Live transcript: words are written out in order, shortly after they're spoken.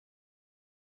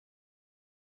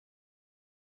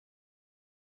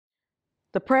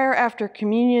the prayer after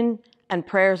communion and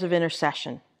prayers of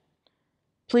intercession.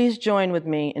 Please join with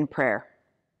me in prayer.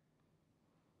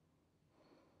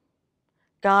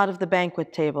 God of the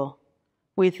banquet table,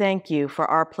 we thank you for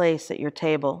our place at your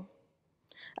table,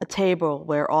 a table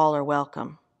where all are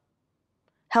welcome.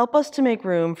 Help us to make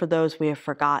room for those we have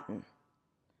forgotten.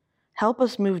 Help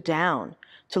us move down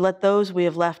to let those we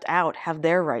have left out have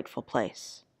their rightful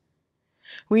place.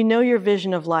 We know your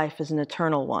vision of life is an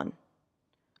eternal one,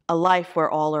 a life where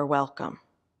all are welcome.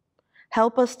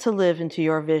 Help us to live into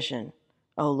your vision,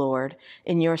 O Lord,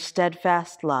 in your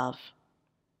steadfast love.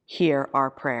 Hear our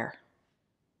prayer.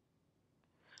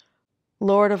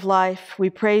 Lord of life, we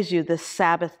praise you this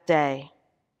Sabbath day.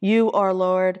 You, our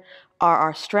Lord, are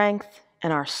our strength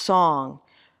and our song,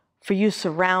 for you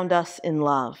surround us in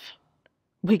love.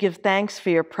 We give thanks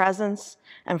for your presence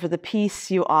and for the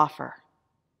peace you offer.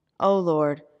 O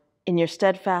Lord, in your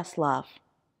steadfast love,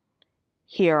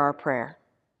 hear our prayer.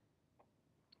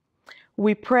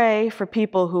 We pray for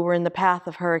people who were in the path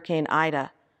of Hurricane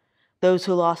Ida, those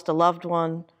who lost a loved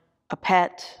one, a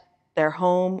pet, their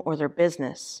home, or their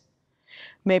business.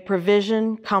 May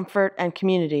provision, comfort, and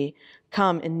community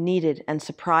come in needed and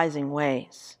surprising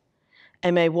ways.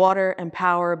 And may water and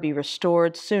power be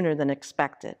restored sooner than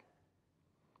expected.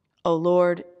 O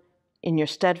Lord, in your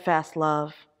steadfast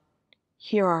love,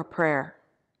 hear our prayer.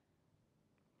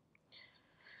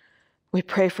 We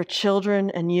pray for children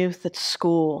and youth at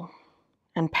school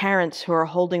and parents who are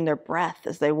holding their breath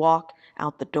as they walk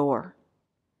out the door.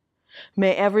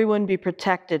 May everyone be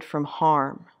protected from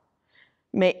harm.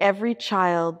 May every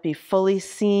child be fully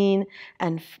seen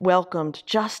and welcomed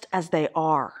just as they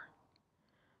are.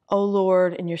 O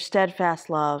Lord, in your steadfast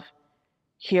love,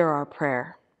 hear our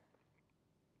prayer.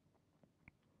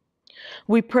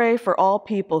 We pray for all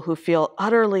people who feel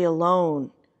utterly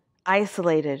alone,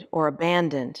 isolated, or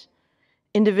abandoned,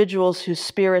 individuals whose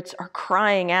spirits are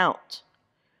crying out,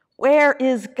 "Where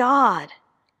is God?"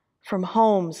 from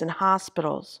homes and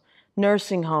hospitals,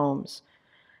 nursing homes,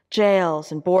 jails,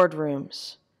 and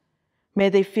boardrooms. May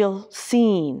they feel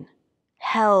seen,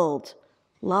 held,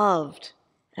 loved,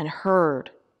 and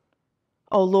heard.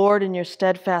 O Lord, in your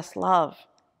steadfast love,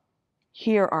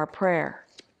 hear our prayer.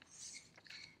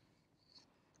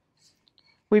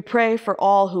 We pray for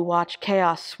all who watch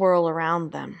chaos swirl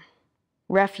around them,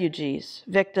 refugees,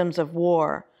 victims of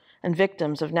war, and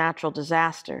victims of natural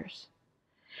disasters.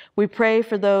 We pray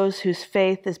for those whose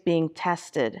faith is being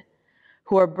tested,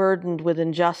 who are burdened with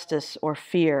injustice or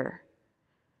fear.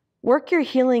 Work your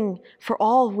healing for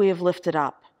all we have lifted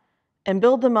up, and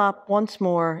build them up once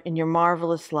more in your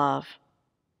marvelous love.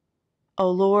 O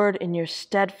Lord, in your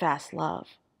steadfast love,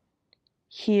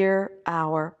 hear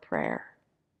our prayer.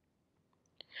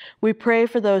 We pray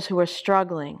for those who are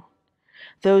struggling,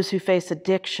 those who face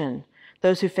addiction,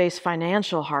 those who face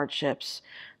financial hardships,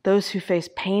 those who face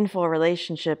painful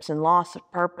relationships and loss of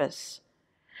purpose.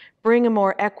 Bring a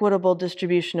more equitable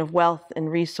distribution of wealth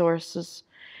and resources,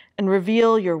 and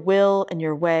reveal your will and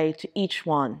your way to each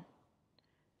one.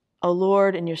 O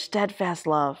Lord, in your steadfast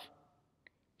love,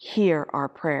 hear our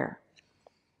prayer.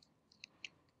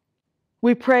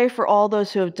 We pray for all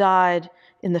those who have died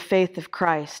in the faith of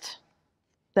Christ,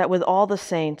 that with all the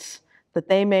saints, that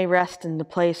they may rest in the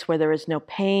place where there is no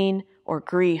pain or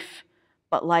grief,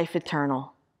 but life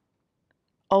eternal.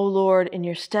 O Lord, in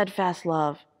your steadfast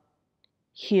love,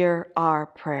 hear our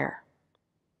prayer.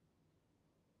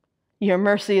 Your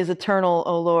mercy is eternal,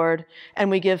 O Lord,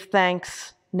 and we give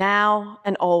thanks now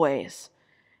and always.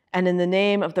 And in the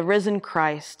name of the risen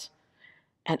Christ,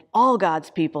 and all God's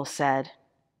people said,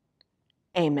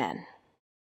 Amen.